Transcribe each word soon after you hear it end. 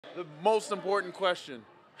The most important question,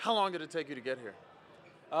 how long did it take you to get here?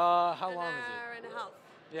 How long is it? An hour and a half.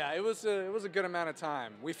 Yeah, it was a good amount of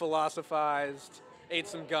time. We philosophized, ate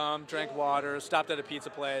some gum, drank water, stopped at a pizza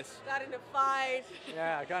place. Got in a fight.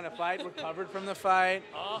 Yeah, got in a fight, recovered from the fight,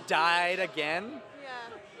 died again.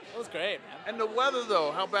 Yeah. It was great, man. And the weather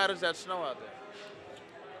though, how bad is that snow out there?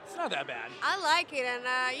 It's not that bad. I like it,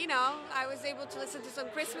 and you know, I was able to listen to some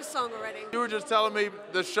Christmas song already. You were just telling me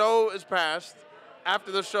the show is past.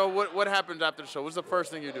 After the show, what happens after the show? What's the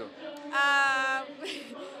first thing you do?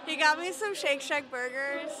 He got me some Shake Shack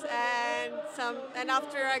burgers and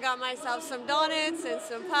after I got myself some donuts and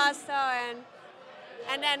some pasta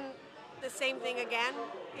and then the same thing again,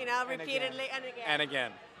 you know, repeatedly and again. And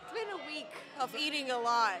again. It's been a week of eating a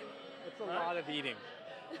lot. It's a lot of eating,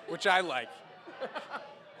 which I like.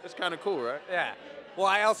 It's kind of cool, right? Yeah. Well,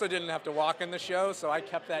 I also didn't have to walk in the show, so I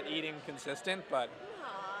kept that eating consistent, but...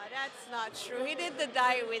 Aw, that's not true. He did the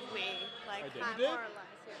diet with me, like more or less.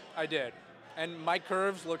 Yeah. I did. And my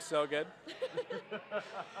curves look so good.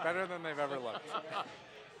 Better than they've ever looked.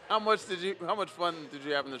 How much fun did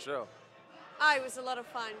you have in the show? Oh, it was a lot of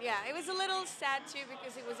fun, yeah. It was a little sad too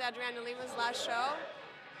because it was Adriana Lima's last show,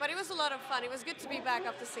 but it was a lot of fun. It was good to be back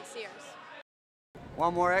after 6 years.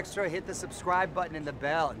 Want more extra? Hit the subscribe button and the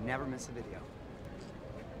bell and never miss a video.